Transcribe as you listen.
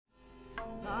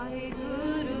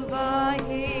ਵਾਹਿਗੁਰੂ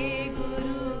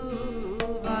ਵਾਹਿਗੁਰੂ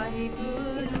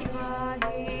ਵਾਹਿਗੁਰੂ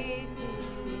ਵਾਹਿਗੁਰੂ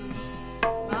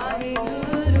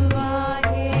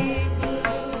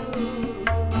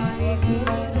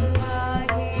ਵਾਹਿਗੁਰੂ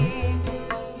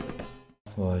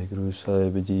ਵਾਹਿਗੁਰੂ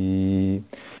ਸਾਹਿਬ ਜੀ।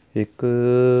 ਇੱਕ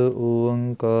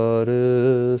ਓੰਕਾਰ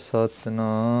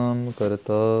ਸਤਿਨਾਮ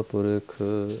ਕਰਤਾ ਪੁਰਖ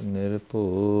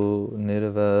ਨਿਰਭਉ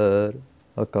ਨਿਰਵੈਰ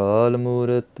ਅਕਾਲ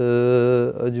ਮੂਰਤ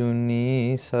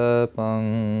ਅਜੂਨੀ ਸੈਭੰ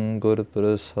ਗੁਰ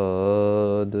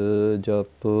ਪ੍ਰਸਾਦ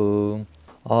ਜਪ।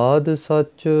 ਆਦਿ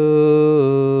ਸੱਚ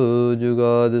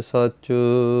ਜੁਗਾਦਿ ਸੱਚ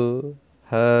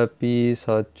ਹੈ ਪੀ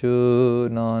ਸੱਚ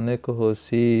ਨਾਨਕ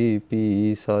ਹੋਸੀ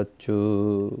ਪੀ ਸੱਚ।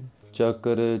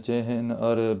 ਚੱਕਰ ਚਿਹਨ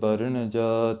ਅਰ ਬਰਨ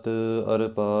ਜਾਤ ਅਰ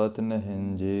ਪਾਤ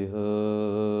ਨਹਿੰਜਿਹ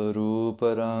ਰੂਪ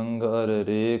ਰੰਗ ਅਰ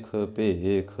ਰੇਖ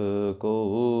ਭੇਖ ਕੋ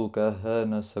ਕਹਿ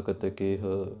ਨ ਸਕਤ ਕਿਹ।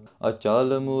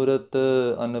 ਅਚਲ ਮੂਰਤ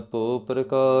ਅਨਭਉ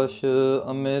ਪ੍ਰਕਾਸ਼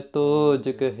ਅਮਿਤੋ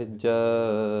ਜਿ ਹਿਜੈ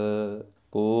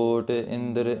ਕੋਟ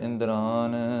ਇੰਦਰ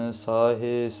ਇੰਦਰਾਨ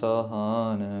ਸਾਹੇ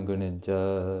ਸਾਹਾਨ ਗਣਿਜੈ।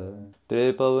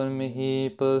 ਤ੍ਰਿਭੁਵਨ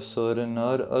ਮਹੀਪ ਸੁਰ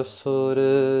ਨਰ ਅਸੁਰ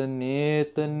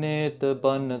ਨੇਤ ਨੇਤ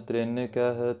ਬਨ ਤ੍ਰਿਨ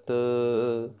ਕਹਿਤ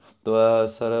ਤਵੈ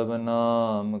ਸਰਬ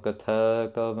ਨਾਮ ਕਥੈ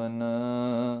ਕਵਨ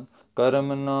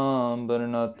ਕਰਮ ਨਾਮ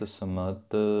ਬਰਨਤ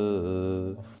ਸਮਤ।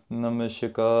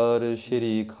 ਨਮਸਕਾਰ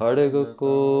ਸ਼੍ਰੀ ਖੜਗ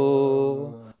ਕੋ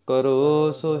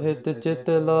ਕਰੋ ਸੋਹਿਤ ਚਿਤ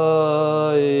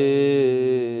ਲਾਏ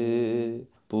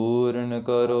ਪੂਰਨ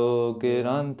ਕਰੋ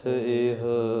ਗਿਰੰਥ ਇਹ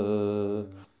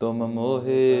ਤੁਮ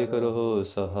ਮੋਹਿ ਕਰੋ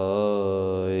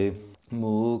ਸਹਾਇ।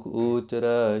 ਮੂਕ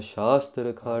ਊਚਰੈ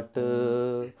ਸ਼ਾਸਤਰ ਖਟ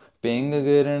ਪਿੰਗ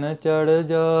ਗਿਰਨ ਚੜ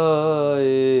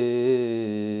ਜਾਏ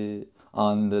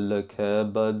ਅੰਧ ਲਖੈ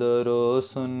ਬਦਰੋ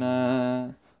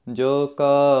ਸੁਨੈ ਜੋ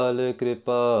ਕਾਲ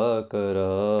ਕਿਰਪਾ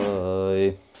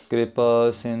ਕਰਾਏ।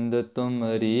 ਕਿਰਪਾ ਸਿੰਧ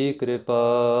ਤੁਮਰੀ ਕਿਰਪਾ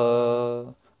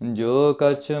ਜੋ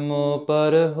ਕਛ ਮੋਹ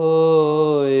ਪਰ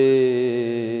ਹੋਏ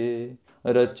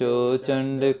ਰਚੋ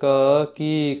ਚੰਡਕਾ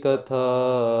ਕੀ ਕਥਾ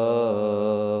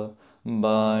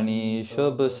ਬਾਣੀ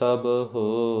ਸ਼ੁਭ ਸਭ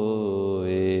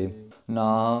ਹੋਏ।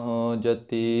 ਨਾਹੋ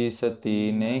ਜਤੀ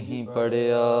ਸਤੀ ਨਹੀਂ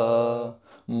ਪੜਿਆ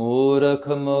ਮੂਰਖ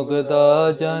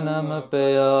ਮੁਗਦਾ ਜਨਮ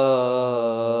ਪਿਆ।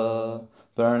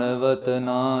 ਪ੍ਰਣਵਤ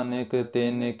ਨਾਨਕ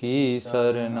ਤਿਨ ਕੀ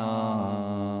ਸਰਨਾ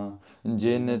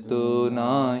ਜਿਨ ਤੂ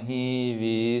ਨਾਹੀ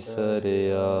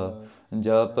ਵੀਸਰਿਆ।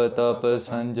 ਜਪ ਤਪ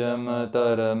ਸੰਜਮ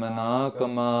ਧਰਮ ਨਾ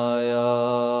ਕਮਾਇਆ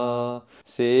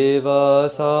ਸੇਵਾ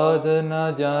ਸਾਧ ਨ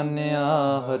ਜਾਣਿਆ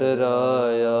ਹਰ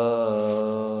ਰਾਇਆ।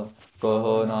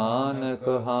 ਕਹੋ ਨਾਨਕ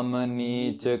ਹਮ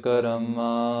ਨੀਚ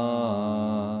ਕਰਮਾ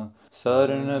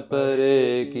ਸਰਨ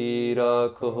ਪਰੇ ਕੀ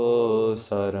ਰਾਖੋ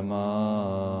ਸਰਮਾ।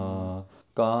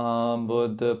 ਕਹਾਂ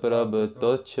ਬੁੱਧ ਪ੍ਰਭ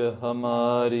ਤੁਛ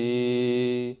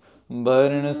ਹਮਾਰੀ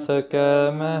ਬਰਨ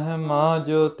ਸਕੈ ਮਹਿਮਾ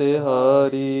ਜੋ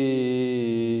ਤਿਹਾਰੀ।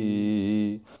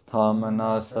 ਥਮ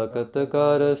ਨਾ ਸਕਤ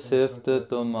ਕਰ ਸਿਫਤ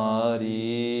ਤੁਮਾਰੀ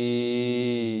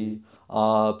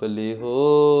ਆਪ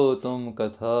ਲਿਹੋ ਤੁਮ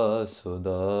ਕਥਾ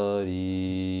ਸੁਧਾਰੀ।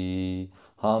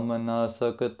 ਹਮ ਨਾ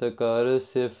ਸਕਤ ਕਰ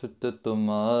ਸਿਫਤ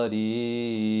ਤੁਮਾਰੀ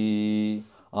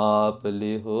ਆਪ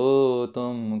ਲਿਹੋ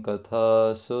ਤੁਮ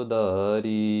ਕਥਾ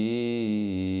ਸੁਧਾਰੀ।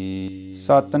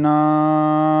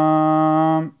 ਸਤਨਾਮ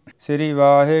ਸ੍ਰੀ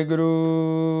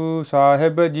ਵਾਹਿਗੁਰੂ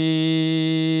ਸਾਹਿਬ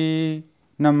ਜੀ।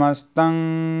 ਨਮਸਤੰ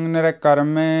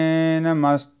ਨਿਰਕਰਮੇ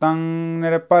ਨਮਸਤੰ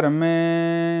ਨਿਰਭਰਮੇ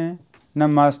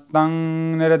ਨਮਸਤੰ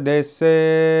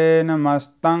ਨਿਰਦੇਸੇ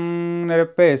ਨਮਸਤੰ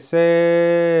ਨਿਰਭੇਸੇ।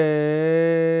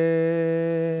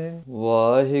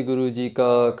 ਵਾਹਿਗੁਰੂ ਜੀ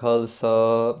ਕਾ ਖਾਲਸਾ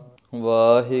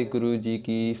ਵਾਹਿਗੁਰੂ ਜੀ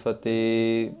ਕੀ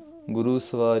ਫਤਿਹ। ਗੁਰੂ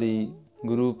ਸਵਾਰੀ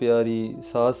ਗੁਰੂ ਪਿਆਰੀ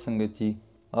ਸਾਧ ਸੰਗਤ ਜੀ,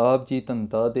 ਆਪ ਜੀ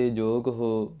ਧੰਤਾ ਦੇ ਯੋਗ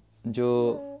ਹੋ ਜੋ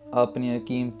ਆਪਣੀਆਂ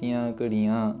ਕੀਮਤੀਆਂ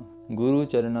ਘੜੀਆਂ ਗੁਰੂ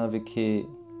ਚਰਨਾਂ ਵਿਖੇ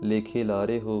ਲੇਖੇ ਲਾ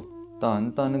ਰਹੇ ਹੋ। ਧੰਨ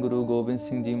ਧੰਨ ਗੁਰੂ ਗੋਬਿੰਦ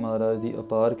ਸਿੰਘ ਜੀ ਮਹਾਰਾਜ ਦੀ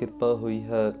ਅਪਾਰ ਕਿਰਪਾ ਹੋਈ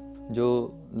ਹੈ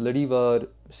ਜੋ ਲੜੀਵਾਰ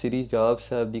ਸ੍ਰੀ ਜਾਪ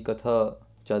ਸਾਹਿਬ ਦੀ ਕਥਾ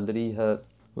ਚੱਲ ਰਹੀ ਹੈ।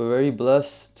 We're very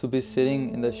blessed to be sitting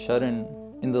in the sharan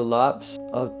in the laps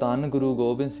of ਧੰਨ ਗੁਰੂ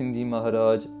ਗੋਬਿੰਦ ਸਿੰਘ ਜੀ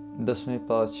ਮਹਾਰਾਜ ਦਸਵੇਂ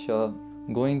ਪਾਤਸ਼ਾਹ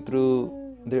going through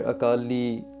their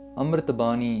ਅਕਾਲੀ ਅੰਮ੍ਰਿਤ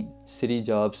ਬਾਣੀ ਸ੍ਰੀ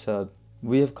ਜਾਪ ਸਾਹਿਬ।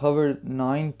 We have covered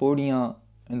 9 ਪੌੜੀਆਂ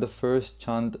in the first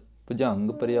Chhand, Bhujang,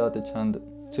 Prayaat Chhand.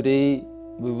 Today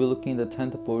we will look in the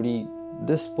 10th pauri.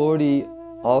 This pauri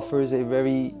offers a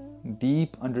very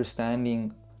deep understanding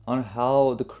on how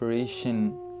the creation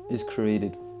is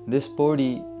created. This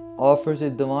pauri offers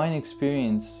a divine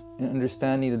experience in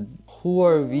understanding who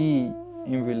are we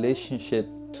in relationship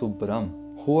to Brahm.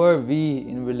 Who are we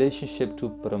in relationship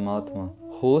to Paramatma?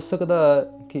 ਹੋ ਸਕਦਾ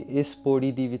ਕਿ ਇਸ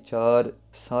ਪੌੜੀ ਦੀ ਵਿਚਾਰ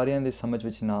ਸਾਰਿਆਂ ਦੇ ਸਮਝ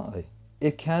ਵਿੱਚ ਨਾ ਆਏ।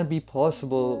 It can be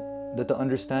possible that the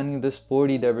understanding of this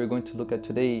body that we're going to look at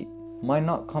today might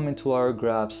not come into our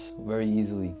grasp very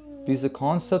easily. Because the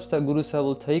concepts that Guru Sahib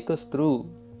will take us through,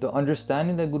 the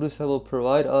understanding that Guru Sahib will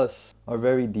provide us are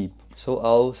very deep. So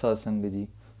aao Sat Sangat Ji,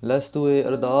 let's do a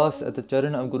ardas at the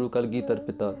charan of Guru Kalgitar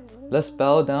Pita. Let's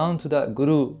bow down to that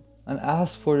Guru and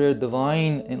ask for their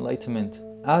divine enlightenment.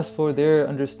 Ask for their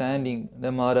understanding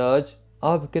that Maharaj,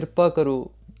 aap kirpa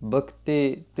karo,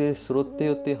 bhakte te srote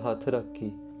utte haath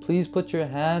rakhe. Please put your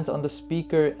hands on the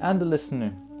speaker and the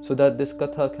listener so that this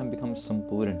Katha can become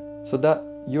Sampurn. So that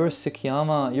your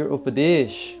Sikhyama, your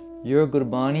Upadesh, your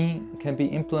Gurbani can be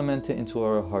implemented into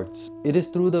our hearts. It is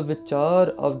through the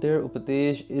vichar of their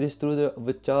Upadesh, it is through the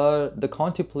vichar, the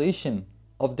contemplation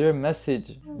of their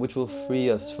message which will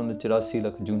free us from the 84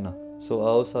 lakh juna. So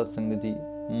aao Sat Sangat Ji,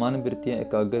 man birtiyan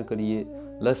ekagar kariye.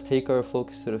 Let's take our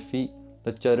focus to the feet,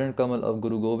 the Charan Kamal of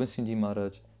Guru Gobind Singh Ji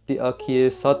Maharaj. Te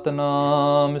akhiye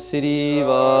Satnam Sri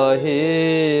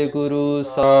Vahe Guru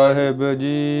Sahib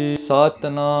Ji.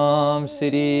 Satnam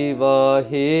Sri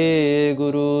Vahe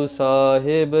Guru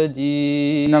Sahib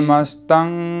Ji.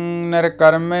 Namastang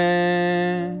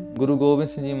Nirkarme. Guru Gobind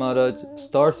Singh Ji Maharaj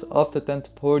starts off the 10th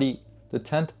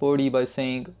Pauri by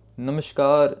saying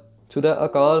Namaskar to the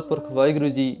Akal Purkh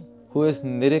Vaheguru Ji, who is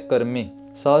Nire Karme.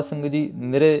 Sat Sangat Ji,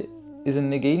 Nire is a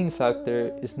negating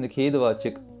factor, is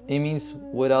Nikhedvachik. It means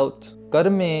without.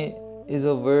 Karme is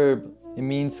a verb. It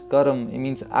means karam. It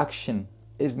means action.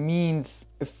 It means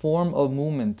a form of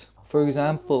movement. For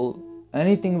example,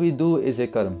 anything we do is a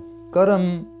karam.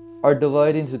 Karam are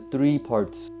divided into 3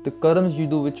 parts. The karams you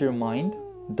do with your mind,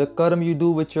 the karam you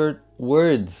do with your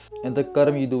words, and the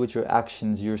karam you do with your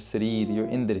actions, your sarir, your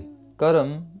indri.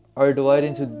 Karam are divided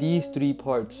into these 3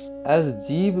 parts. As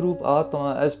Jeev Roop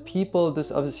Atma, as people,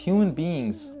 as human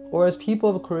beings, or as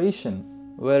people of creation,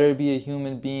 whether it be a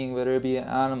human being, whether it be an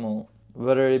animal,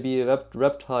 whether it be a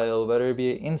reptile, whether it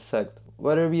be an insect,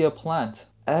 whether it be a plant,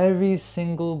 every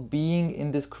single being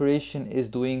in this creation is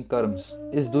doing karmas,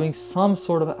 is doing some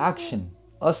sort of action.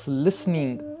 Us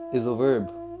listening is a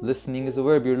verb. Listening is a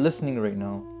verb. You're listening right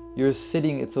now. You're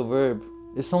sitting, it's a verb.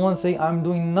 If someone's saying, I'm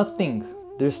doing nothing,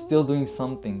 they're still doing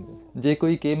something. Je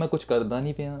koi ke main kuch karda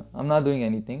nahi paya, I'm not doing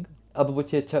anything. Ab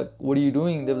puche, acha, what are you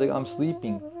doing? They're like, I'm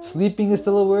sleeping. Sleeping is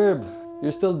still a verb.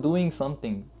 You're still doing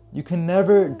something. You can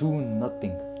never do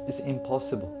nothing. It's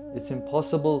impossible. It's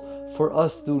impossible for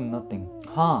us to do nothing.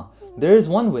 There is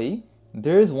one way.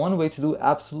 There is one way to do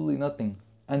absolutely nothing.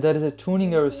 And that is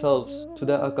attuning ourselves to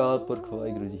that Akal Purkh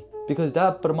Vaheguru Ji. Because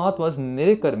that Paramatma is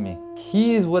Nirkarme.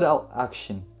 He is without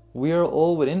action. We are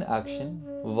all within action.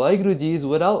 Vaheguru Ji is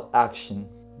without action.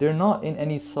 They're not in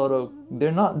any sort of,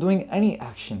 they're not doing any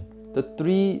action. The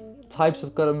 3 types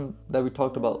of karam that we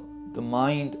talked about, the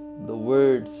mind, the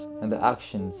words, and the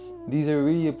actions. These are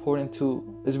really important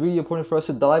it's really important for us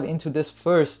to dive into this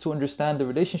first to understand the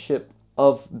relationship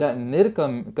of that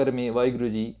Nirkarme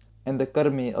Vaheguru Ji and the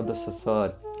karme of the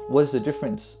Sasar. What is the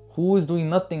difference? Who is doing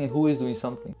nothing and who is doing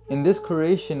something? In this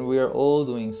creation, we are all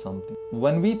doing something.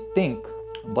 When we think,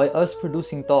 by us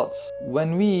producing thoughts,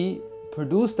 when we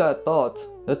produce that thought,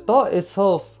 the thought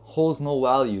itself holds no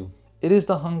value. It is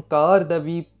the hankar that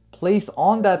we place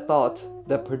on that thought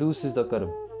that produces the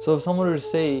karam. So if someone were to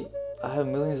say, I have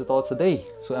millions of thoughts a day,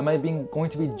 so am I going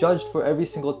to be judged for every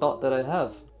single thought that I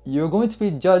have? You're going to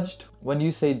be judged when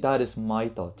you say that is my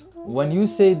thought. When you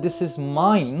say this is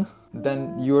mine,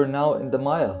 then you're now in the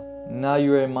Maya. Now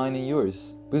you are mine and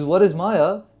yours. Because what is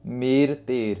Maya? Mere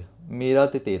ter, mera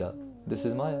te tera. This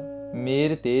is Maya.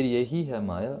 Mere ter yehi hai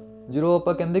Maya. Jiro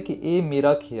aapa kende ki eh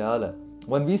mera khayal hai.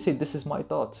 When we say this is my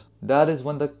thought, that is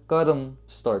when the karam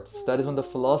starts. That is when the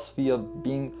philosophy of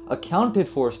being accounted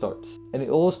for starts. And it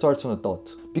all starts from a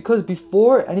thought. Because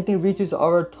before anything reaches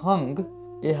our tongue,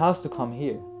 it has to come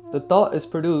here. The thought is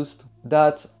produced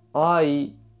that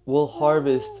I will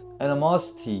harvest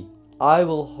animosity. I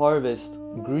will harvest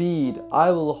greed. I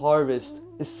will harvest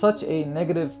is such a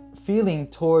negative feeling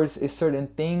towards a certain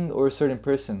thing or a certain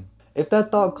person. If that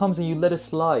thought comes and you let it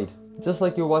slide, just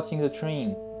like you're watching the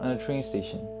train on a train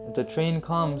station. If the train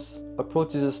comes,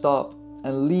 approaches a stop,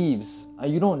 and leaves,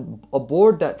 and you don't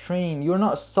aboard that train, you're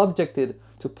not subjected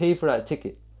to pay for that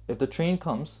ticket. If the train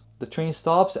comes, the train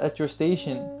stops at your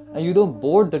station, and you don't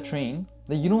board the train,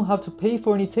 then you don't have to pay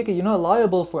for any ticket. You're not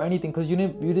liable for anything because you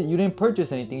didn't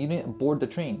purchase anything. You didn't board the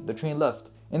train. The train left.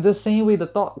 In the same way, the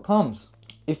thought comes.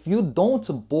 If you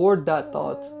don't board that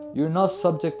thought, you're not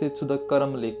subjected to the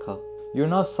karam lekha. You're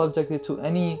not subjected to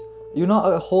any. You're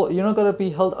not gonna be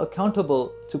held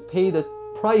accountable to pay the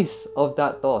price of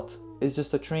that thought. It's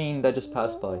just a train that just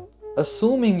passed by.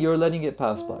 Assuming you're letting it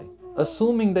pass by.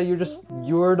 Assuming that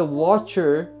you're the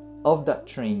watcher of that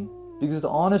train. Because the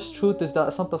honest truth is that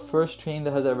it's not the first train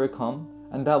that has ever come,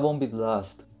 and that won't be the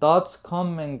last. Thoughts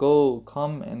come and go,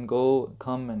 come and go,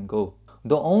 come and go.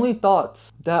 The only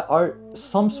thoughts that are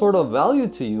some sort of value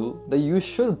to you, that you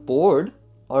should board,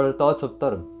 are the thoughts of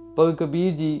Dharam. Bhagavad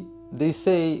Kabir Ji, they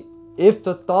say, if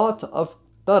the thought of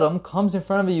Dharam comes in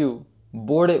front of you,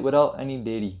 board it without any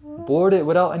deity. Board it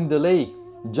without any delay.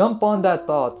 Jump on that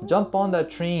thought, jump on that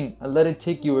train, and let it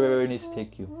take you wherever it needs to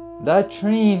take you. That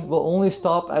train will only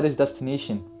stop at its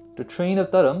destination. The train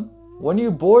of Dharam, when you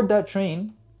board that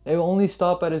train, it will only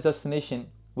stop at its destination,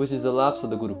 which is the laps of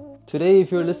the Guru. Today,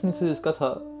 if you're listening to this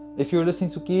Katha, if you're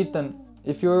listening to Kirtan,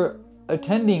 if you're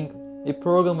attending a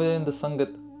program within the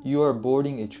Sangat, you are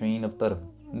boarding a train of Dharam.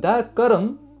 That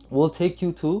Karam will take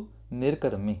you to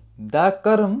Nirkarami. That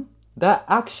Karam, that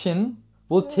action,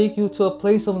 will take you to a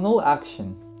place of no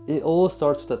action. It all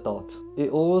starts with a thought.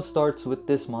 It all starts with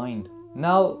this mind.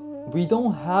 Now, we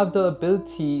don't have the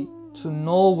ability to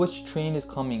know which train is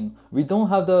coming. We don't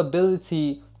have the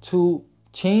ability to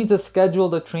change the schedule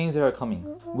of the trains that are coming.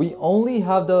 We only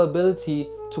have the ability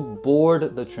to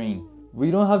board the train.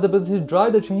 We don't have the ability to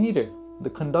drive the train either. The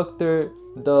conductor,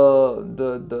 the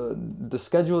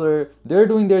scheduler, they're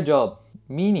doing their job.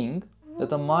 Meaning that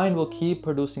the mind will keep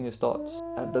producing its thoughts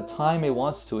at the time it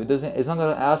wants to. It's not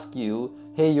gonna ask you,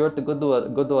 hey, you're at the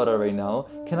Gurdwara right now.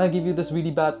 Can I give you this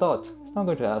really bad thought? It's not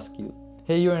going to ask you,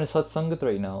 hey, you're in a Satsangat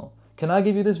right now. Can I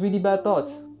give you this really bad thought?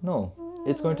 No,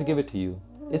 it's going to give it to you.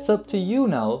 It's up to you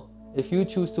now if you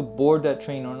choose to board that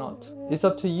train or not. It's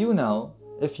up to you now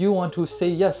if you want to say,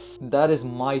 yes, that is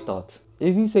my thought.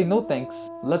 If you say no thanks,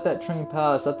 let that train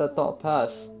pass, let that thought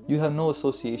pass, you have no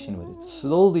association with it.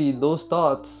 Slowly, those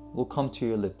thoughts will come to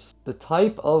your lips. The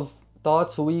type of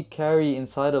thoughts we carry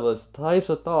inside of us, types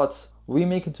of thoughts we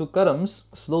make into karams,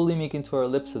 slowly make into our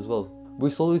lips as well. We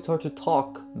slowly start to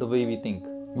talk the way we think.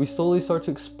 We slowly start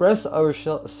to express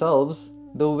ourselves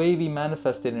the way we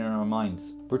manifest it in our minds.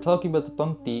 We're talking about the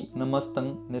Pankti,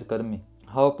 Namastang Nirkarmi.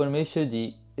 How Parmeshwar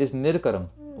Ji is Nirkaram,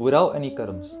 without any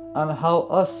karams. And how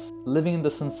us, living in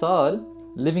the sansar,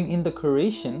 living in the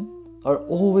creation, are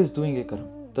always doing a karam.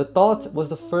 The thought was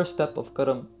the first step of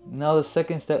karam. Now the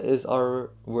second step is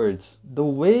our words. The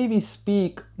way we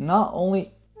speak not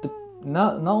only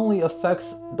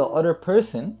affects the other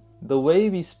person, the way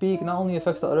we speak not only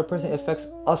affects the other person, it affects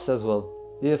us as well.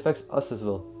 It affects us as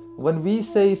well. When we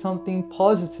say something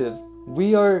positive,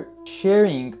 we are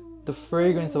sharing the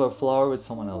fragrance of a flower with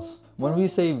someone else. When we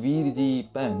say Veer Ji,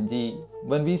 Pen Ji,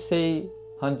 when we say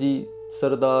Hanji,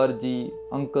 Sardar Ji,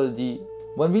 Uncle Ji,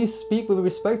 when we speak with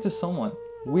respect to someone,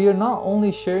 we are not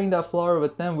only sharing that flower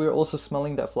with them, we are also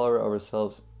smelling that flower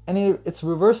ourselves. And it's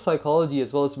reverse psychology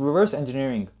as well, it's reverse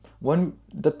engineering. When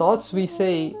the thoughts we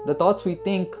say, the thoughts we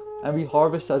think, and we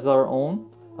harvest as our own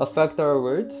affect our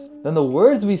words, then the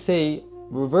words we say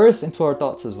reverse into our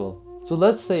thoughts as well. So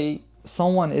let's say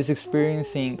someone is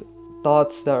experiencing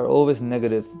thoughts that are always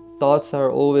negative, thoughts that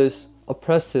are always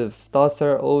oppressive, thoughts that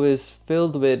are always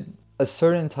filled with a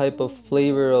certain type of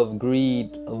flavor of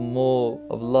greed, of moh,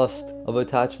 of lust, of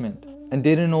attachment, and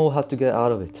they don't know how to get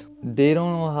out of it. They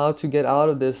don't know how to get out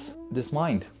of this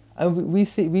mind. And we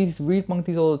read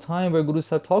Panktis all the time where Guru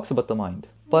Sahib talks about the mind.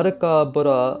 Parka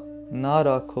bura na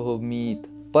rakho meet.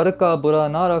 Parka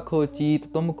bura na rakho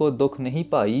cheet. Tumko dukh nahi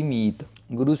pai meet.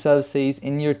 Guru Sahib says,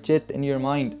 in your chit, in your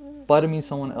mind, par means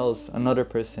someone else, another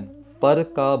person.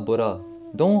 Parka bura.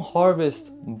 Don't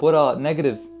harvest bura,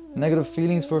 negative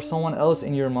feelings for someone else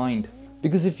in your mind.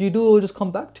 Because if you do, it will just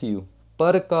come back to you.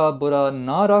 Parka bura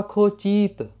na rakho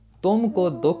cheet.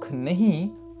 Tumko dukh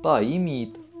nahi pai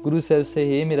meet. Guru Sahib say,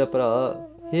 hey mera pra,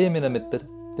 hey mera mitra,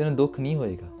 tenu dukh nahi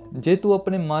hoega. Je tu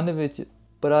apne man vich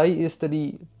parai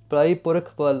istari, parai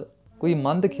purakh pal koi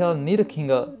mand khayal nahi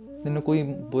rakhinga, tenu koi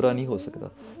bura nahi ho sakta.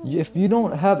 If you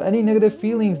don't have any negative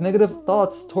feelings, negative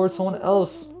thoughts towards someone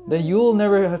else, then you'll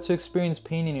never have to experience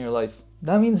pain in your life.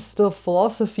 That means the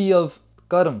philosophy of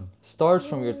karam starts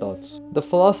from your thoughts. The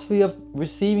philosophy of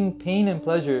receiving pain and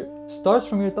pleasure starts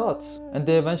from your thoughts, and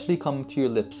they eventually come to your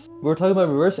lips. We're talking about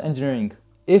reverse engineering.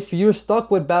 If you're stuck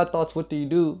with bad thoughts, what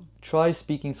do? Try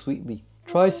speaking sweetly.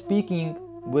 Try speaking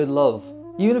with love.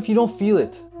 Even if you don't feel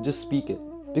it, just speak it.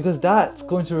 Because that's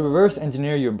going to reverse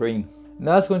engineer your brain.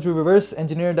 That's going to reverse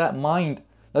engineer that mind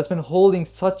that's been holding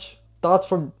such thoughts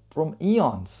from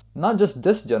eons. Not just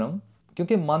this janam,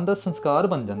 because manda sanskar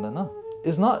ban janda na.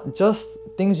 It's not just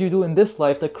things you do in this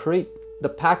life that create the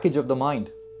package of the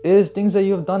mind. It is things that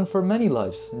you have done for many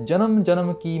lives. Janam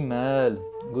janam ki mail,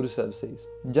 Guru Sahib says.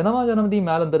 Janama janam di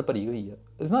mail andar pari hui hai.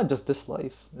 It's not just this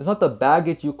life. It's not the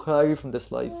baggage you carry from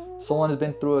this life. Someone has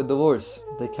been through a divorce,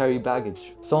 they carry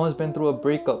baggage. Someone's been through a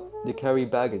breakup, they carry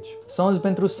baggage. Someone's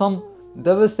been through some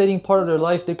devastating part of their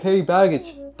life, they carry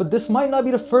baggage. But this might not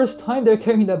be the first time they're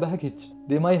carrying that baggage.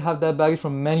 They might have that baggage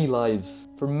from many lives,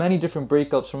 from many different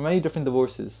breakups, from many different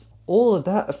divorces. All of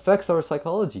that affects our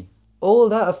psychology. All of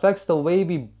that affects the way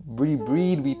we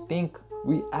breathe, we think,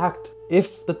 we act.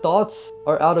 If the thoughts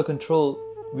are out of control,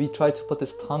 we try to put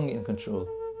this tongue in control.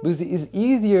 Because it is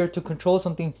easier to control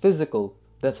something physical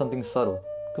than something subtle.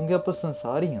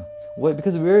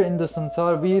 Because we're in the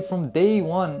sansar, from day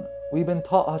one, we've been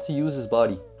taught how to use this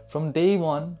body. From day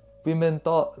one, we've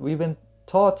been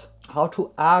taught how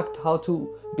to act, how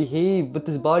to behave with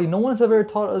this body. No one's ever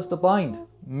taught us the mind.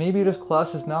 Maybe there's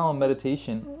classes now on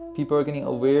meditation. People are getting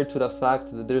aware to the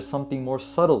fact that there's something more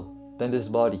subtle than this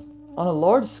body. On a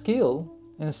large scale,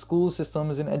 in school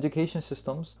systems, in education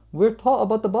systems, we're taught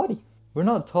about the body. We're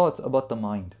not taught about the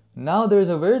mind. Now there's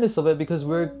awareness of it because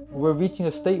we're reaching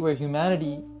a state where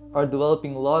humanity are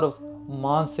developing a lot of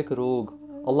mansik rog,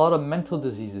 a lot of mental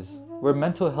diseases, where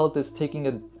mental health is taking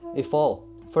a fall.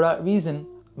 For that reason,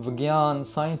 Vigyan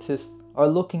scientists are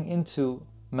looking into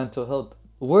mental health.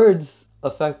 Words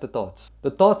affect the thoughts.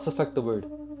 The thoughts affect the word.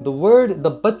 The word,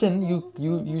 the bachan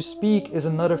you speak is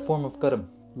another form of karam.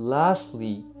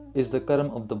 Lastly is the karam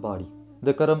of the body,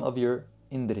 the karam of your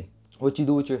indri. What you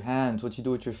do with your hands, what you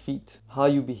do with your feet, how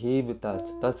you behave with that.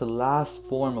 That's the last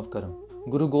form of karam.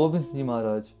 Guru Gobind Singh Ji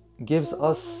Maharaj gives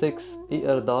us 6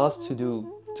 ardas to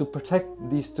do to protect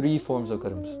these 3 forms of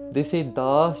karams. They say,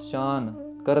 Das Chan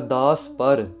Kar Das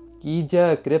Par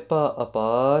Kijai Kripa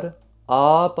Apar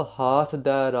Aap Haath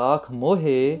Da Rakh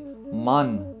Mohe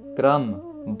Man Kram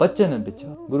Bachan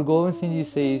Bichar. Guru Gobind Singh Ji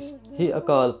says, Hey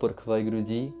Akal Purkh Vaheguru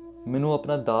Ji, Minu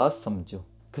apna das samjho.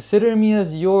 Consider me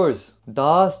as yours.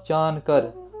 Das Chan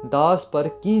Kar Das Par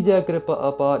Kijai Kripa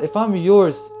Apar. If I'm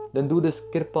yours, then do this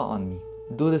kripa on me.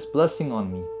 Do this blessing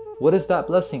on me. What is that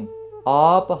blessing?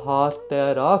 Aap haath te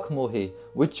rakh mohe.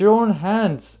 With your own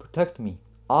hands, protect me.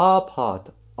 Aap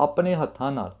haath, apne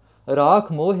hathan naal. Rakh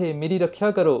mohe, meri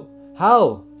rakhya karo.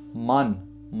 How? Man,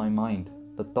 my mind.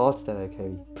 The thoughts that I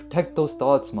carry. Protect those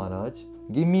thoughts, Maharaj.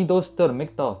 Give me those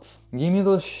dharmic thoughts. Give me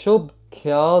those shubh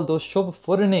khyal, those shubh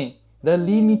furne that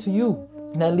lead me to you.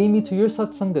 That lead me to your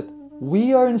satsangat.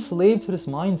 We are enslaved to this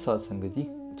mind, satsangat ji.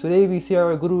 Today we say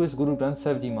our Guru is Guru Granth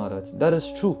Sahib Ji Maharaj. That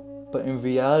is true. But in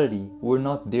reality, we're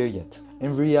not there yet.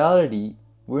 In reality,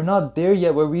 we're not there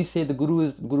yet where we say the Guru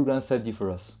is Guru Granth Sahib Ji for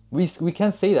us. We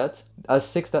can't say that as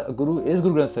Sikhs that a Guru is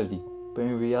Guru Granth Sahib Ji. But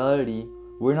in reality,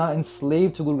 we're not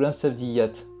enslaved to Guru Granth Sahib Ji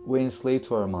yet. We're enslaved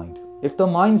to our mind. If the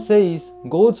mind says,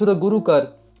 go to the Guru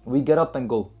Kar, we get up and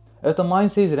go. If the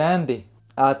mind says, Rain de,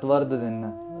 Atwar da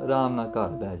din, Ram na kar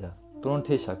beja.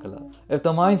 If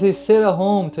the mind says, sit at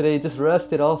home today, just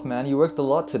rest it off, man. You worked a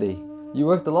lot today. You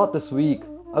worked a lot this week.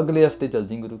 Agle hafte chal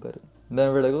jin Guru Kar.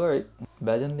 Then we're like, alright,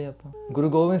 bhajan de apna. Guru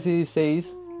Gobind Singh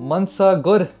says, Mansa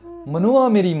Gur, Manua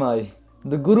Meri Mai.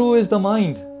 The Guru is the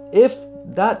mind. If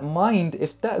that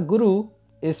Guru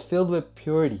is filled with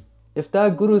purity, if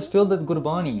that Guru is filled with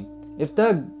Gurbani, if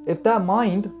that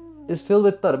mind is filled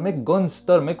with dharmic guns,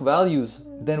 dharmic values,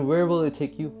 then where will it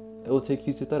take you? It will take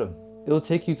you to Dharam. It will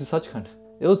take you to Sachkhand.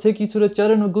 It will take you to the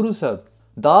Charan of Guru Sahib.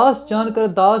 Das Chan Kar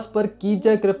Das Par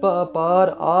Kijai Kripa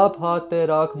Apar Aap Haath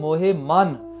Rakh Mohe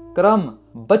Man Kram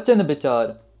Bachan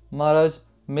Bichar. Maharaj,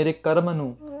 mere karma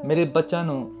nu, mere bachna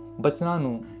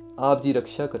nu, aap ji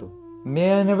raksha karo.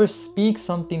 May I never speak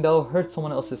something that will hurt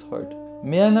someone else's heart.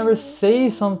 May I never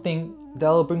say something that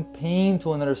will bring pain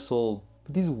to another soul.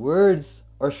 But these words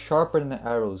are sharper than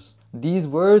arrows. These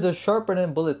words are sharper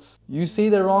than bullets. You say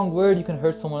the wrong word, you can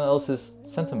hurt someone else's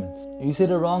sentiments. You say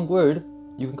the wrong word,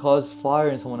 you can cause fire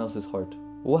in someone else's heart.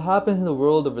 What happens in the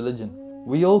world of religion?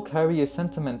 We all carry a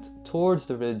sentiment towards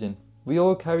the religion. We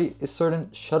all carry a certain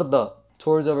shraddha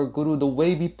towards our Guru, the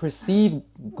way we perceive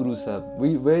Guru Sahib,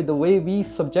 the way we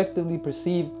subjectively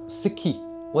perceive Sikhi.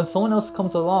 When someone else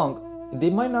comes along, they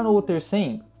might not know what they're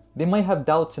saying. They might have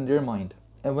doubts in their mind.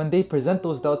 And when they present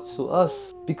those doubts to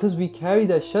us, because we carry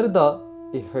that shraddha,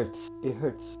 it hurts. It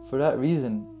hurts. For that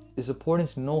reason, it's important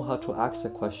to know how to ask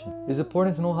that question. It's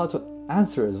important to know how to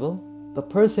answer as well. The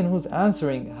person who's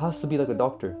answering has to be like a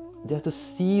doctor. They have to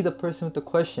see the person with the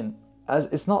question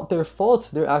as it's not their fault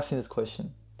they're asking this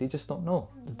question. They just don't know.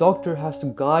 The doctor has to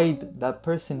guide that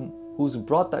person who's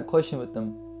brought that question with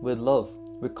them with love,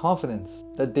 with confidence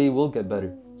that they will get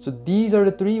better. So these are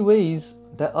the 3 ways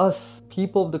that us,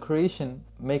 people of the creation,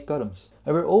 make karams.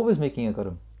 And we're always making a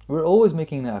karam. We're always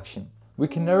making an action. We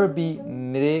can never be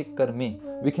nire karme.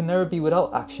 We can never be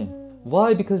without action.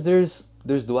 Why? Because there's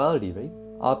duality, right?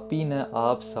 Api na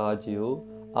aap sajyo,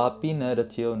 api na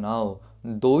rachyo nao.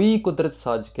 Doi kudrat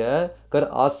saj kar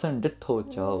asan ditho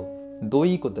chao.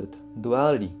 Doi kudrat,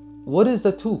 duality. What is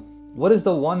the 2? What is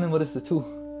the one and what is the two?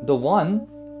 The one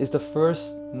is the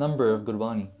first number of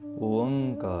Gurbani.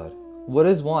 Oankar. What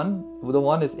is one? Well, the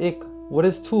one is ek. What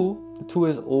is two? The two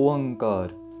is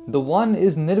Oankar. The one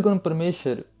is Nirgun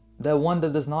Parmeshwar, the one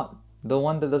that does not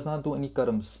do any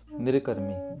karms,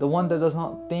 nirkarmi. The one that does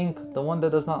not think, the one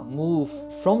that does not move.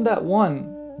 From that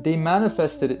one, they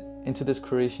manifested it into this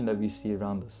creation that we see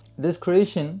around us. This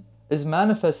creation is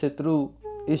manifested through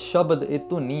a shabad, a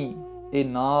tuni, a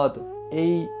naad,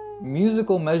 a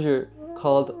musical measure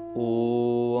called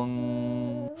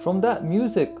Om. From that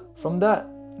music, from that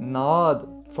naad,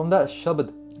 from that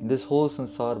shabad, this whole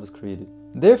sansar was created.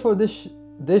 Therefore, this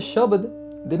shabad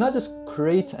did not just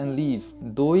create and leave.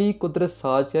 Doi kudrat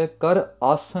saaj ke kar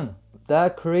asan.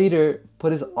 That creator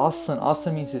put his asan.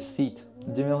 Asan means his seat.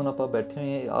 Jiਵੇਂ ਹੁਣ ਆਪਾਂ ਬੈਠੇ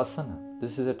ਹੋਏ ਆਸਨ.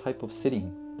 This is a type of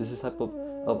sitting. This is a type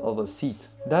of a seat.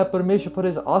 That Parmeshwar put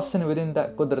his asan within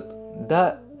that kudrat.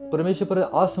 That Parmeshwar put his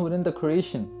asan within the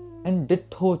creation. And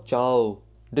ditto chao.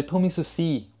 Ditto means to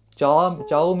see.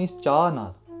 Chao means ਚਾਹ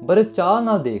ਨਾਲ. ਬੜੇ ਚਾਹ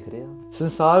ਨਾਲ ਦੇਖ ਰਿਹਾ.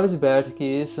 ਸੰਸਾਰ ਵਿੱਚ ਬੈਠ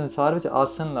ਕੇ, ਸੰਸਾਰ ਵਿੱਚ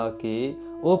ਆਸਨ ਲਾ ਕੇ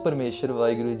ਉਹ ਪਰਮੇਸ਼ਰ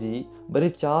ਵਾਹਿਗੁਰੂ ਜੀ ਬੜੇ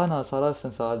ਚਾਹ ਨਾਲ ਸਾਰਾ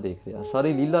ਸੰਸਾਰ ਦੇਖ ਰਿਹਾ,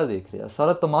 ਸਾਰੀ ਲੀਲਾ ਦੇਖ ਰਿਹਾ,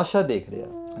 ਸਾਰਾ ਤਮਾਸ਼ਾ ਦੇਖ ਰਿਹਾ.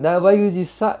 That Waheguru ji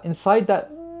sat inside that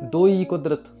ਦੋਈ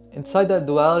ਕੁਦਰਤ, inside that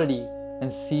duality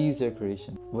and sees their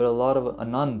creation with a lot of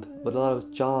anand, with a lot of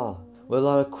cha, with a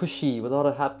lot of khushi, with a lot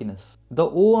of happiness. The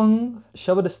Oang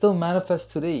Shabad is still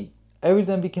manifest today.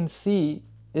 Everything we can see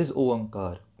is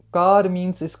Oankar. Kar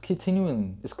means is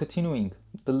continuing.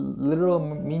 The literal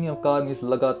meaning of Kar means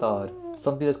lagatar,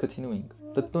 something that's continuing.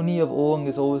 The tuni of Oang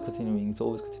is always continuing,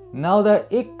 Now that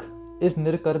ik is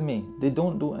nirkarme, they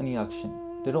don't do any action.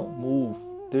 They don't move.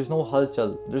 There's no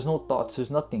halchal, there's no thoughts, there's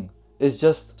nothing. It's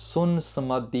just sun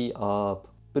samadhi aap.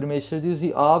 Parmeshwar ji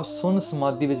usi aap sun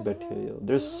samadhi vich baithe hoye ho.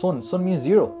 There's sun means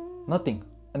zero, nothing.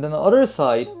 And then on the other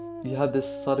side, you have this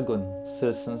sargun,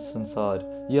 sansar.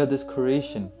 You have this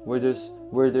creation where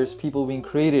there's people being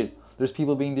created, there's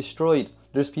people being destroyed,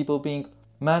 there's people being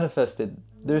manifested.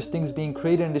 There's things being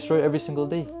created and destroyed every single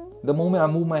day. The moment I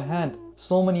move my hand,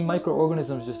 so many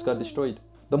microorganisms just got destroyed.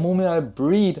 The moment I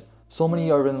breathe, so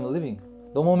many are living.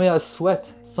 The moment I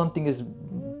sweat, something is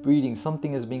breathing,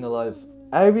 something is being alive.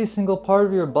 Every single part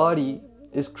of your body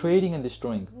is creating and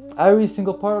destroying. Every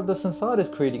single part of the sansar is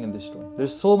creating and destroying.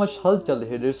 There's so much halchal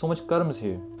here, there's so much karmas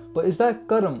here. But is that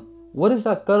karam, what is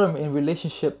that karam in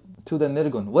relationship to the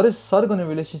nirgun? What is sargun in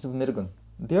relationship to nirgun?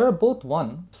 They are both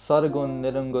one. Sargun,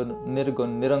 nirgun,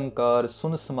 nirankar,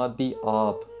 sun samadhi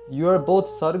aap. You are both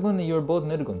sargun and you are both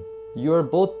nirgun. You are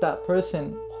both that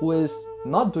person who is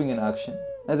not doing an action.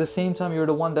 At the same time, you're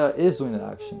the one that is doing the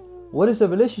action. What is the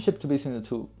relationship between the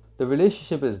two? The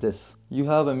relationship is this. You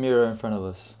have a mirror in front of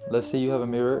us. Let's say you have a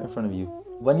mirror in front of you.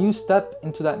 When you step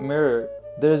into that mirror,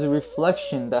 there's a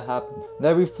reflection that happens.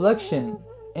 That reflection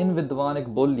in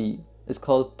Vidvanik Bolli is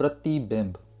called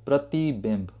pratibimb.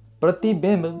 Pratibimb.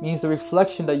 Pratibimb means the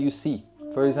reflection that you see.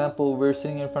 For example, we're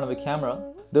sitting in front of a camera.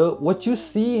 What you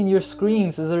see in your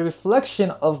screens is a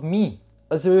reflection of me.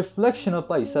 It's a reflection of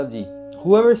Bhai Sabji.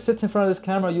 Whoever sits in front of this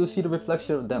camera, you'll see the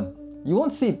reflection of them. You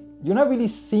won't see, you're not really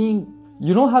seeing,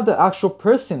 you don't have the actual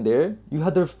person there. You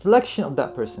have the reflection of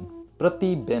that person.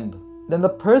 Pratibimb. Then the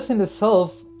person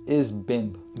itself is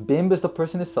bimb. Bimb is the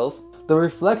person itself. The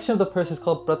reflection of the person is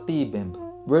called pratibimb.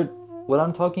 What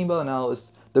I'm talking about now is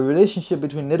the relationship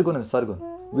between Nirgun and Sargun.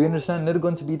 We understand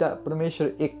Nirgun to be that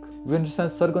Parameshwar Ik. We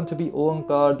understand Sargun to be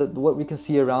Oankar, what we can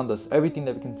see around us, everything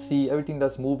that we can see, everything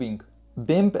that's moving.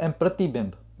 Bimb and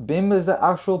Pratibimb. Bimb is the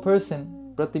actual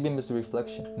person, Pratibimb is the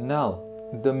reflection. Now,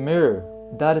 the mirror,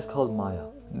 that is called Maya.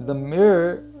 The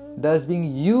mirror that is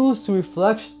being used to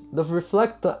reflect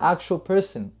the actual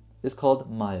person is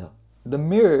called Maya. The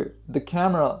mirror, the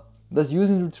camera that's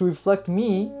used to reflect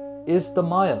me is the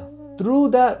Maya. Through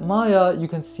that Maya, you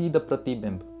can see the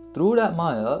Pratibimb. Through that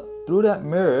Maya, through that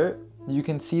mirror, you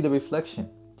can see the reflection.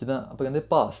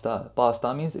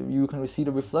 Pasta means you can see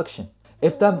the reflection.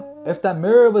 If that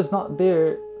mirror was not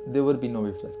there, there would be no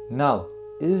reflection. Now,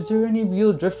 is there any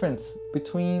real difference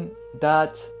between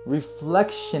that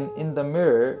reflection in the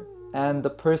mirror and the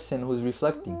person who's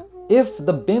reflecting? If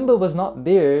the bimba was not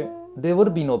there, there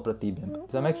would be no pratibimb.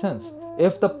 Does that make sense?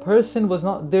 If the person was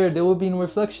not there, there would be no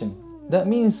reflection. That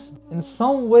means in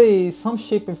some way, some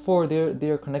shape and form, they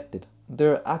are connected.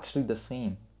 They're actually the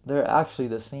same. They're actually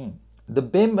the same. The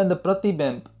bimb and the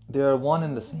pratibimb, they are one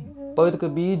and the same. Bhagavad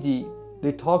Kabir Ji,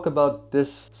 they talk about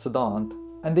this siddhant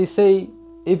and they say,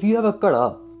 if you have a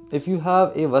kada, if you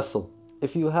have a vessel,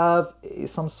 if you have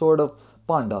some sort of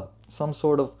panda, some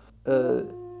sort of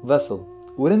vessel,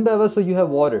 within that vessel you have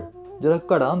water. The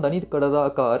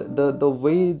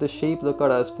way the shape of the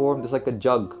kada is formed is like a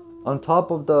jug. On top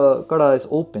of the kada is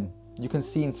open. You can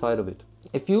see inside of it.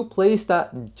 If you place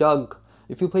that jug,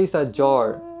 if you place that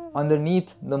jar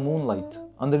underneath the moonlight,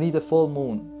 underneath the full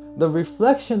moon, the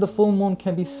reflection of the full moon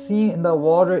can be seen in the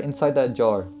water inside that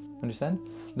jar. Understand?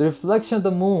 The reflection of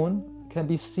the moon can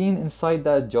be seen inside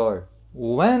that jar.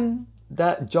 When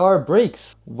that jar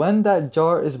breaks, when that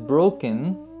jar is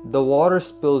broken, the water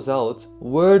spills out.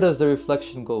 Where does the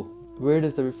reflection go? Where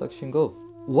does the reflection go?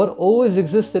 What always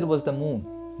existed was the moon.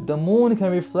 The moon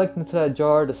can reflect into that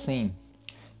jar the same.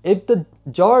 If the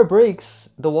jar breaks,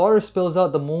 the water spills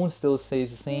out, the moon still stays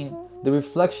the same. The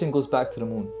reflection goes back to the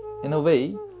moon. In a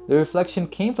way, the reflection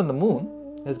came from the moon,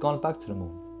 has gone back to the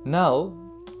moon. Now,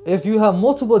 if you have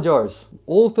multiple jars,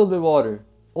 all filled with water,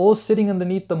 all sitting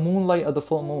underneath the moonlight of the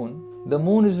full moon, the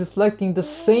moon is reflecting the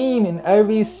same in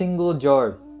every single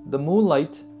jar. The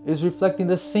moonlight is reflecting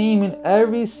the same in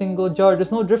every single jar.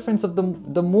 There's no difference of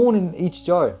the moon in each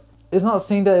jar. It's not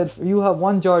saying that if you have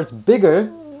one jar, it's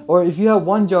bigger, or if you have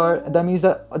one jar, that means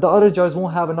that the other jars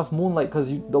won't have enough moonlight because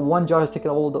the one jar has taken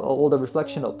all the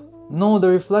reflection up. No, the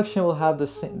reflection will have the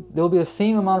same. There will be the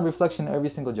same amount of reflection in every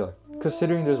single jar,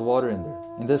 considering there's water in there.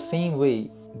 In the same way,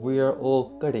 we are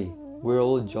all kade. We're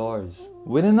all jars.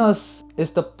 Within us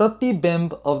is the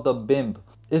pratibimb of the bimb.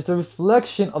 Is the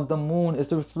reflection of the moon, is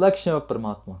the reflection of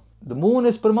Paramatma. The moon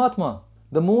is Paramatma.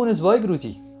 The moon is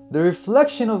Vaiguruji. The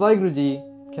reflection of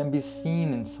Vaiguruji can be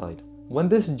seen inside. When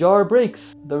this jar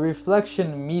breaks, the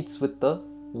reflection meets with the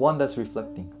one that's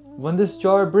reflecting. When this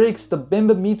jar breaks, the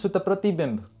bimb meets with the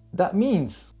pratibimb. That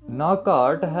means, na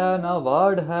kaat hai, na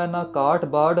vaad hai, na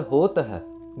kaat baad hot hai.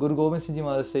 Guru Gobind Singh Ji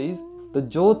Maharaj says, the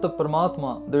Jot of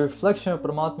Paramatma, the reflection of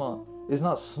Paramatma, is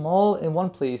not small in one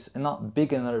place and not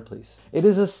big in another place. It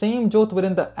is the same Jot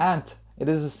within the ant. It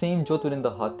is the same Jot within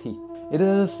the hathi. It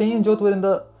is the same Jot within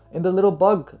the little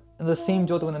bug, and the same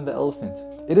Jot within the elephant.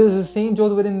 It is the same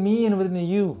Jot within me and within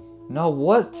you. Now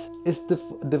what is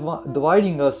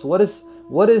dividing us? What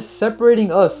is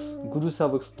separating us? Guru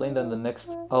Sahib explained that in the next.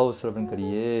 Aao Sravan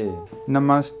kariye.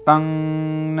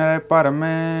 Namastang Nare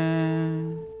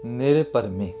Parame. Nere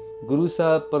Parame. Guru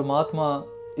Sahib, Paramatma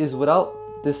is without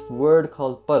this word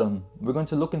called Param. We're going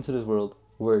to look into this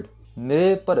word.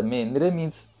 Nere Parame. Nere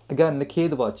means, again,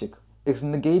 Nikedvachik. It's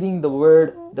negating the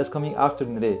word that's coming after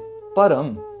Nere.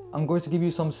 Param, I'm going to give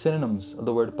you some synonyms of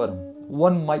the word Param.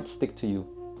 One might stick to you.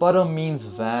 Param means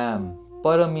vam.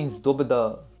 Param means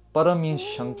dobida. Param means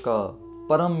shanka.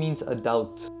 Param means a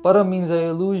doubt. Param means an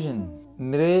illusion.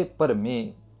 Nire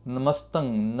Parame.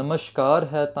 Namastang. Namaskar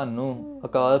hai tanu.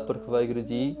 Akal Purkh Vaiguru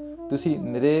Ji. Tusi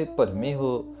Nire Parame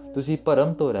ho. Tusi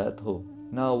Param to Rat ho.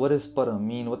 Now what does Param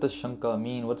mean? What does Shanka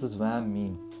mean? What does Vam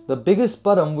mean? The biggest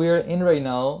Param we are in right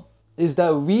now is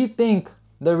that we think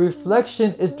the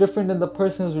reflection is different than the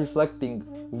person who's reflecting.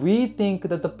 We think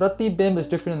that the pratibimb is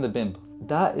different than the bimb.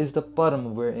 That is the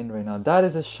param we're in right now. That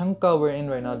is a shanka we're in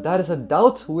right now. That is a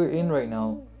doubt we're in right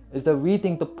now. Is that we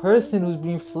think the person who's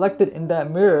being reflected in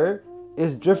that mirror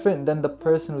is different than the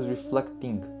person who's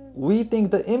reflecting. We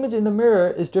think the image in the mirror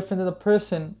is different than the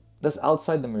person that's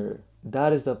outside the mirror.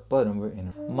 That is the param we're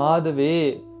in.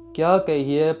 Madhave kya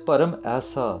kahiye param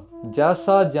aisa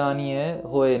jaisa janiye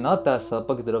hoye na taisa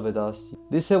Bhakt Ravidas ji.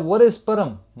 They say, what is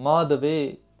param?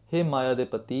 Madhave, hey Maya de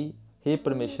Pati, hey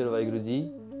Parmeshwar Vaiguru Ji,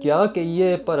 kya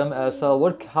kahiye param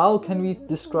aisa? How can we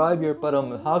describe your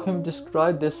param? How can we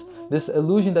describe this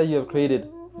illusion that you have created?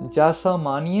 Jaisa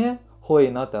maniye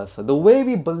hoye na taisa. The way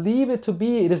we believe it to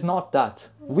be, it is not that.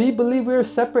 We believe we are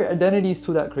separate identities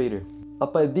to that creator.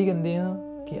 ਆਪਾਂ ਇਦਾਂ ਕਹਿੰਦੇ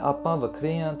ਹਾਂ ਕਿ ਆਪਾਂ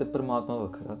ਵੱਖਰੇ ਹਾਂ ਤੇ ਪਰਮਾਤਮਾ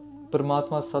ਵੱਖਰਾ.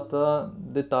 ਪਰਮਾਤਮਾ ਸਤਾ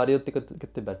ਦੇ ਤਾਰੇ ਉੱਤੇ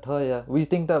ਕਿਤੇ ਬੈਠਾ ਹੋਇਆ. We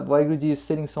think that Vaiguru Ji is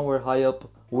sitting somewhere high up.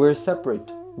 We're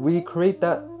separate. We create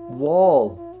that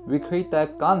wall. We create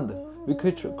that kand. We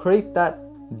create that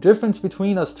difference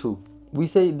between us two. We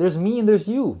say there's me and there's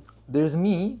you. There's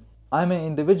me, I'm an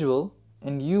individual,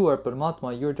 and you are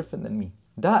Paramatma, you're different than me.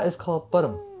 That is called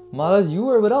Param. Maharaj, you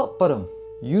are without Param.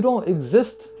 You don't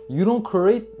exist. You don't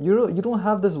create, you don't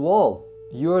have this wall.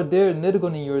 You're there in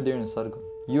Nirguna, you're there in Sarguna.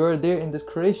 You're there in this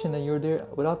creation and you're there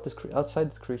without this, outside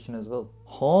this creation as well.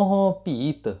 Ha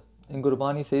Peet. In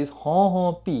Gurbani says,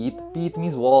 Ha Peet. Peet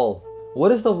means wall.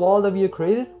 What is the wall that we have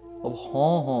created? Of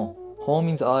Ha. Ha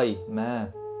means I,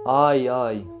 man.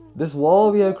 I. This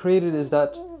wall we have created is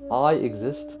that I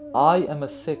exist. I am a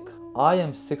Sikh. I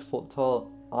am 6 foot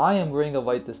tall. I am wearing a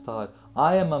white dastar.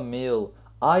 I am a male.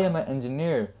 I am an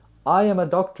engineer. I am a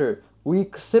doctor.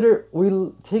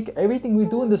 We'll take everything we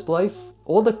do in this life,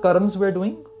 all the karams we're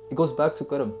doing, it goes back to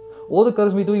karam. All the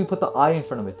karams we do, you put the I in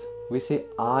front of it. We say,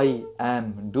 I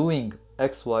am doing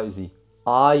X, Y, Z.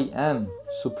 I am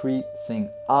Supreet Singh.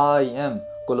 I am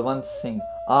Kulwant Singh.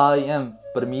 I am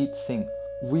Parmeet Singh.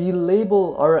 We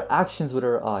label our actions with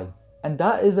our I. And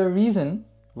that is the reason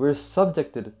we're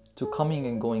subjected to coming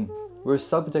and going. We're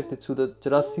subjected to the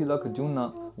 84 lakh Juna.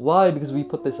 Why? Because we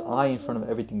put this I in front of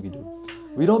everything we do.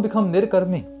 We don't become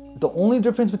nirkarme. The only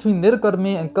difference between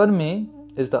nirkarme and karme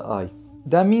is the I.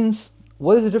 That means,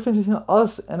 what is the difference between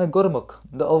us and a gurmukh?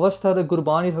 The avastha that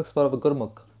Gurbani talks about of a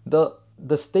gurmukh.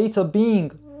 The state of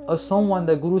being of someone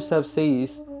that Guru Sahib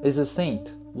says is a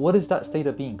saint. What is that state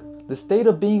of being? The state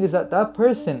of being is that that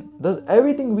person does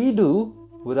everything we do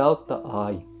without the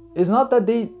I. It's not that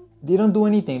they don't do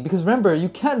anything, because remember, you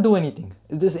can't do anything.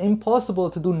 It is impossible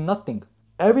to do nothing.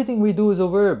 Everything we do is a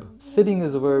verb. Sitting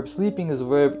is a verb, sleeping is a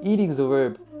verb, eating is a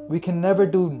verb. We can never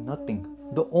do nothing.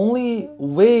 The only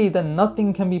way that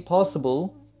nothing can be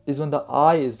possible is when the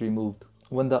I is removed.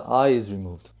 When the I is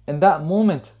removed. In that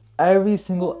moment, every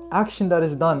single action that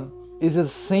is done is the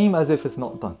same as if it's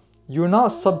not done. You're not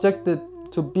subjected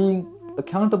to being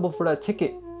accountable for that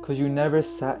ticket because you never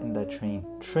sat in that train.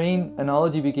 Train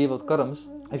analogy we gave of karams.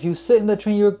 If you sit in the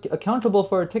train, you're accountable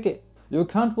for a ticket. You're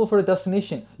accountable for a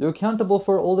destination. You're accountable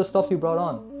for all the stuff you brought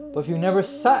on. But if you never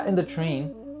sat in the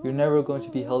train, you're never going to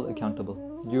be held accountable.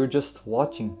 You're just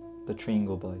watching the train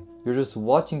go by. You're just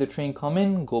watching the train come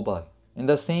in, go by. In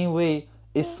the same way,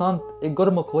 a sant, a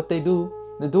gurmukh, what they do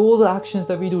all the actions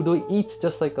that we do. They eat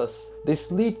just like us. They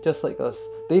sleep just like us.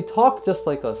 They talk just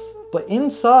like us. But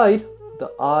inside,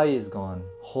 the I is gone.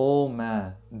 Ho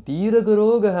man, dirag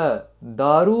rog hai,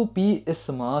 daru pi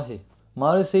isma hai.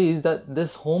 Maharaj says that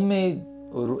this home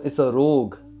is a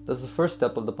rog. That's the first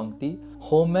step of the pankti.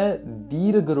 Home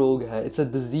dirag rog hai. It's a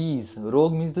disease.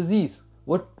 Rog means disease.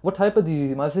 What type of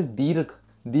disease? Maharaj says dirag.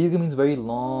 Dirag means very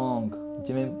long.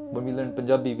 When we learn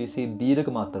Punjabi, we say dirag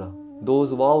matra.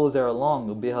 Those vowels that are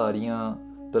long,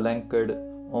 bihariyan, the lankard,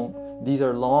 these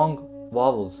are long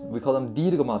vowels. We call them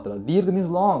dirg matra. Dirg means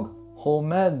long.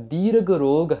 Home dirg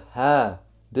rog hai.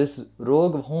 This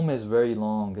rog of home is very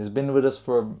long. It's been with us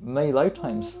for many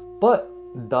lifetimes. But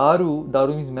daru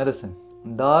means medicine.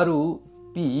 Daru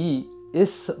pi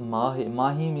is mahi.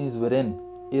 Mahi means within.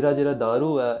 Ira jira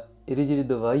daru hai, iri jiri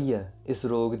dawai hai, is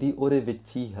rog di ore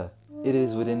vichi hai. It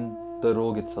is within the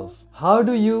rog itself. How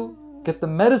do you get the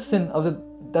medicine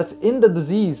that's in the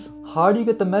disease? How do you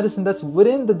get the medicine that's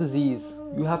within the disease?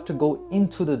 You have to go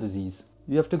into the disease.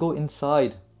 You have to go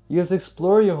inside. You have to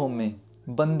explore your home.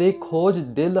 Bande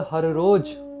khoj dil har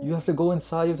roj. You have to go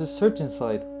inside. You have to search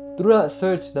inside. Through that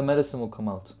search, the medicine will come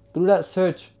out. Through that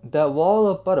search, that wall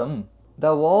of param,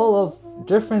 that wall of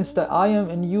difference that I am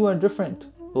and you are different,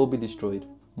 will be destroyed.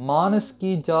 Manas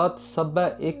ki jaat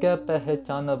sabba eka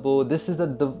pehchanabo. This is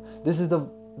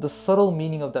the subtle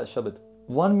meaning of that shabad.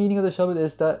 One meaning of the shabad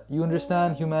is that you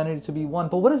understand humanity to be one.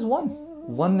 But what is one?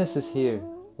 Oneness is here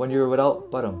when you're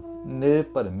without param.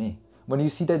 Nirparame. When you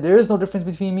see that there is no difference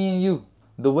between me and you.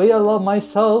 The way I love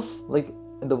myself, like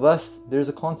in the West, there's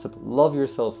a concept, love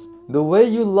yourself. The way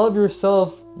you love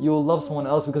yourself, you'll love someone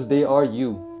else because they are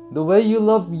you. The way you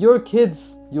love your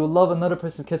kids, you'll love another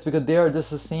person's kids because they are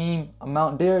just the same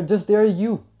amount. They are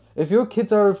you. If your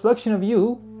kids are a reflection of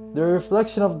you, they're a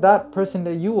reflection of that person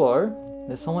that you are,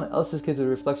 then someone else's kids are a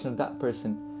reflection of that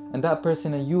person. And that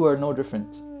person and you are no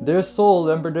different. Their soul,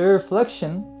 remember, their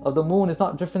reflection of the moon is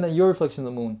not different than your reflection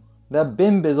of the moon. That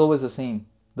bimb is always the same.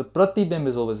 The pratibimb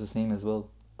is always the same as well.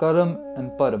 Karam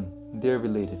and param, they're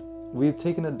related. We've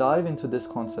taken a dive into this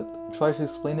concept. Try to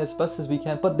explain it as best as we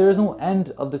can, but there is no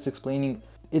end of this explaining.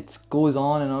 It goes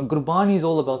on and on. Gurbani is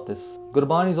all about this.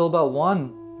 Gurbani is all about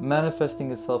one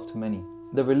manifesting itself to many.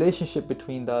 The relationship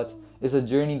between that is a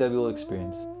journey that we will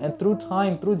experience. And through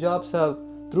time, through Jaap Sahib,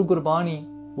 through Gurbani,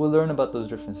 we'll learn about those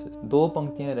differences. Do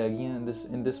panktiyan reh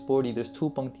gayiyan in this podi. There's 2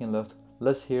 panktiyan left.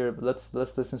 Let's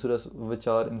listen to this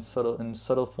vichar in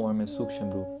subtle form in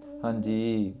Suksham Roop.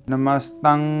 Hanji.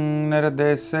 Namastang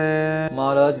nirdese.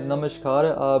 Maharaj, namaskar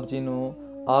hai aap ji nu.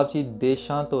 Aap ji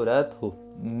deshan to rehat ho.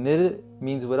 Nir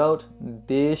means without.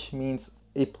 Desh means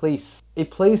a place. A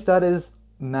place that is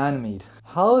man-made.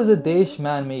 How is a desh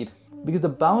man-made? Because the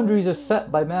boundaries are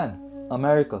set by man.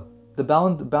 America. The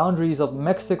boundaries of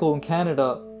Mexico and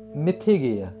Canada,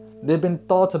 mithe. They've been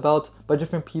thought about by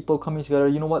different people coming together.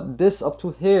 You know what? This up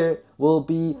to here will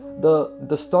be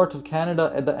the start of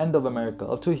Canada at the end of America.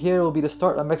 Up to here will be the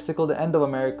start of Mexico, the end of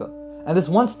America. And this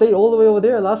one state all the way over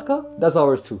there, Alaska, that's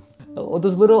ours too. All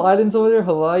those little islands over there,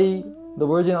 Hawaii, the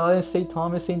Virgin Islands, St.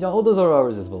 Thomas, St. John, all those are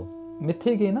ours as well.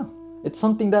 Mithe na. It's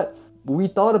something that we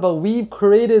thought about. We've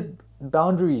created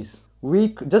boundaries.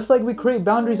 Just like we create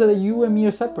boundaries so that you and me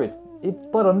are separate.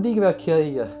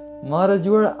 Maharaj,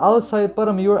 you are outside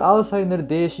param, you are outside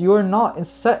nirdesh, you are not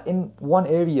set in one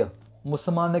area.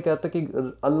 Musliman ne कहता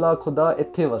कि Allah खुदा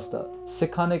इत्थे वसता.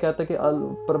 Sikhan ने कहता कि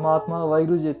Paramatma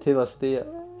Vaheguru ji इत्थे वसते है.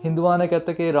 ਹਿੰਦੂਆਂ ਨੇ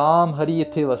ਕਹਤਾ ਕਿ ਰਾਮ ਹਰੀ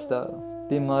ਇੱਥੇ ਵਸਦਾ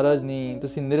ਤੇ ਮਹਾਰਾਜ ਨਹੀਂ,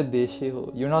 ਤੁਸੀਂ ਨਿਰਦੇਸ਼ੇ ਹੋ।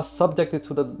 You're not subjected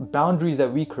to the boundaries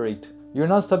that we create.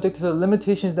 You're not subjected to the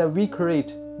limitations that we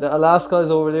create. That Alaska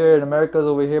is over there and America is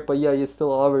over here, but yeah, it's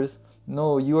still ours. No,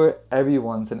 you are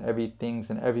everyone's and everything's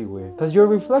and everywhere. Because your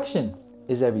reflection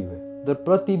is everywhere. The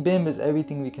pratibimb is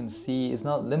everything we can see. It's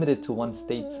not limited to one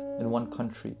state, in one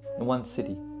country, in one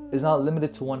city. It's not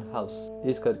limited to one house.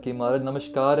 ਇਸ ਕਰਕੇ ਮਹਾਰਾਜ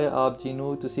ਨਮਸਕਾਰ ਹੈ ਆਪ ਜੀ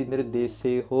ਨੂੰ, ਤੁਸੀਂ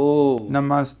ਨਿਰਦੇਸ਼ੇ ਹੋ।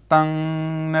 ਨਮਸਤੰ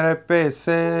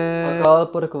ਨਿਰਭੇਸੇ। ਅਕਾਲ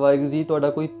ਪੁਰਖ ਵਾਹਿਗੁਰੂ ਜੀ, ਤੁਹਾਡਾ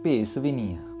ਕੋਈ ਭੇਸ ਵੀ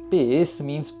ਨਹੀਂ ਹੈ। ਭੇਸ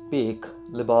means ਭੇਖ,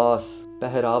 ਲਿਬਾਸ,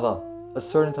 ਪਹਿਰਾਵਾ, a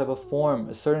certain type of form,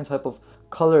 a certain type of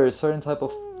color, a certain type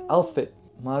of outfit.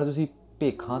 ਮਹਾਰਾਜ ਤੁਸੀਂ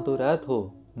ਭੇਖਾਂ ਤੋਂ ਰਹਿਤ ਹੋ।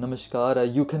 ਨਮਸਕਾਰ ਹੈ।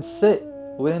 You can sit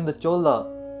within the chola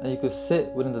and you can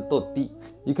sit within the dhoti.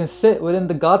 You can sit within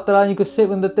the gatra and you can sit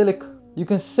within the tilik. You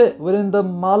can sit within the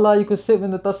mala, you can sit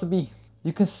within the tasbih.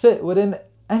 You can sit within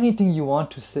anything you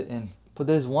want to sit in. But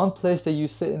there's one place that you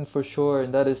sit in for sure,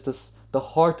 and that is the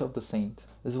heart of the saint.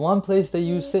 There's one place that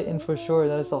you sit in for sure,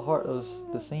 and that is the heart of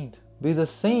the saint. Because the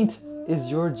saint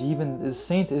is your jivan, the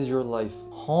saint is your life.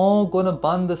 Haun guna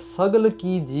band sagal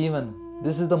ki jivan.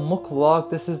 This is the mukh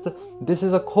walk, this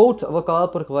is a quote of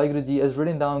Akal Purkh Vaheguru Ji as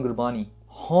written down in Gurbani.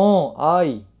 Haun,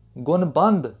 I, Gun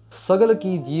Band, Sagal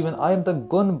ki Jeevan. I am the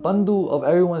Gun Bandhu of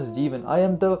everyone's Jeevan. I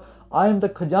am the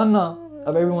Khajana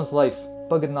of everyone's life.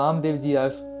 Bhagat Namdev Ji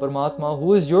asks Paramatma,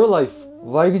 who is your life?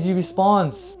 Vaheguru Ji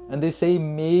responds, and they say,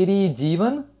 Meri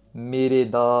Jeevan, Mere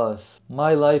Das.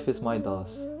 My life is my Das.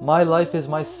 My life is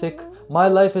my Sikh. My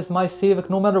life is my Sevak,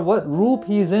 no matter what roop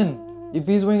he is in. If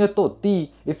he's wearing a dhoti,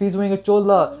 if he's wearing a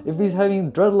chola, if he's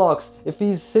having dreadlocks, if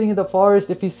he's sitting in the forest,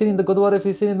 if he's sitting in the gurdwara, if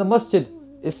he's sitting in the masjid,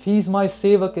 if he's my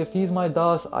sevak, if he's my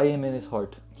das, I am in his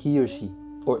heart. He or she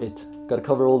or it. Gotta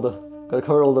cover all the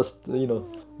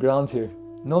grounds here.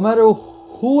 No matter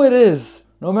who it is,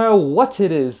 no matter what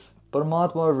it is,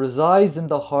 Paramatma resides in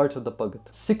the heart of the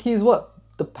Bhagat. Sikhi is what?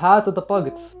 The path of the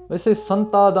Bhagats. Let's say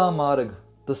Santa da Marg.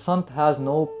 The Sant has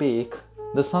no pek.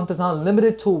 The Sant is not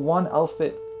limited to one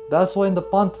outfit. That's why in the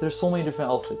Panth there's so many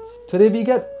different outfits. Today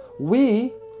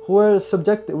we who are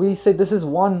subjected, we say this is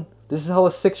how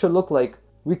a Sikh should look like.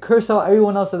 We curse out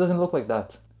everyone else that doesn't look like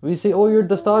that. We say, oh, your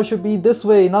dastar should be this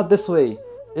way, not this way.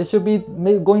 It should be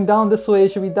going down this way,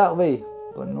 it should be that way.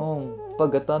 But no,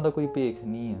 Bhagatan da koi pek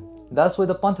nahi hai. That's why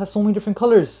the Panth has so many different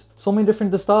colors, so many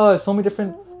different dastars, so many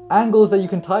different angles that you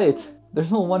can tie it.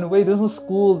 There's no one way, there's no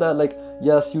school that like,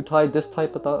 yes, you tie this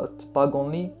type of pag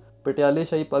only. ਪਟਿਆਲੇ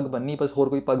ਸ਼ਾਹੀ ਪੱਗ ਬੰਨੀ, ਪਰ ਹੋਰ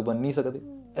ਕੋਈ ਪੱਗ ਬੰਨ ਨਹੀਂ ਸਕਦੇ।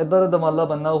 ਇੱਦਾਂ ਦਾ ਦਮਾਲਾ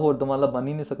ਬੰਨਾ, ਹੋਰ ਦਮਾਲਾ ਬੰਨ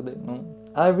ਹੀ ਨਹੀਂ ਸਕਦੇ। No.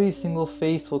 Every single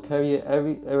face will carry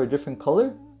a different color.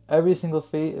 Every single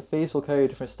face will carry a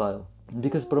different style.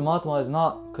 Because Paramatma is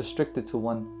not constricted to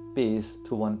one pace,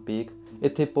 to one peak.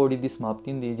 ਇੱਥੇ ਪੌੜੀ ਦੀ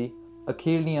ਸਮਾਪਤੀ ਹੁੰਦੀ ਜੀ।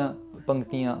 ਅਖੀਰਲੀਆਂ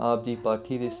ਪੰਕਤੀਆਂ ਆਪ ਜੀ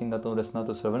ਪਾਠੀ ਦੇ ਸਿੰਘਾਂ ਤੋਂ ਰਸਨਾ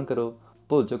ਤੋਂ ਸ਼ਰਵਣ ਕਰੋ।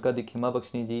 ਭੁੱਲ ਚੁੱਕਾ ਦੀ ਖਿਮਾ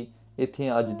ਬਖਸ਼ਣੀ ਜੀ। ਇੱਥੇ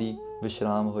ਅੱਜ ਦੀ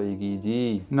ਵਿਸ਼ਰਾਮ ਹੋਏਗੀ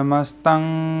ਜੀ। ਨਮਸਤੰ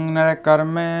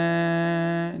ਨਿਰਕਰਮੇ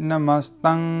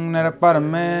ਨਮਸਤੰ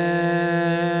ਨਿਰਭਰਮੇ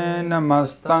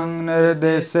ਨਮਸਤੰ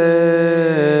ਨਿਰਦੇਸੇ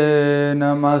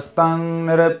ਨਮਸਤੰ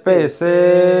ਨਿਰਭੇਸੇ।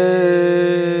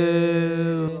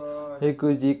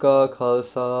 ਵਾਹਿਗੁਰੂ ਜੀ ਕਾ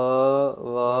ਖਾਲਸਾ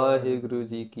ਵਾਹਿਗੁਰੂ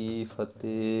ਜੀ ਕੀ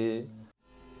ਫਤਿਹ।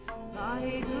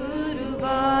 ਵਾਹਿਗੁਰੂ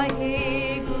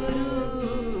ਵਾਹਿਗੁਰੂ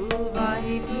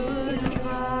ਵਾਹਿਗੁਰੂ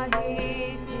ਵਾਹਿਗੁਰੂ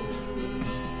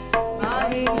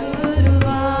ਵਾਹਿਗੁਰੂ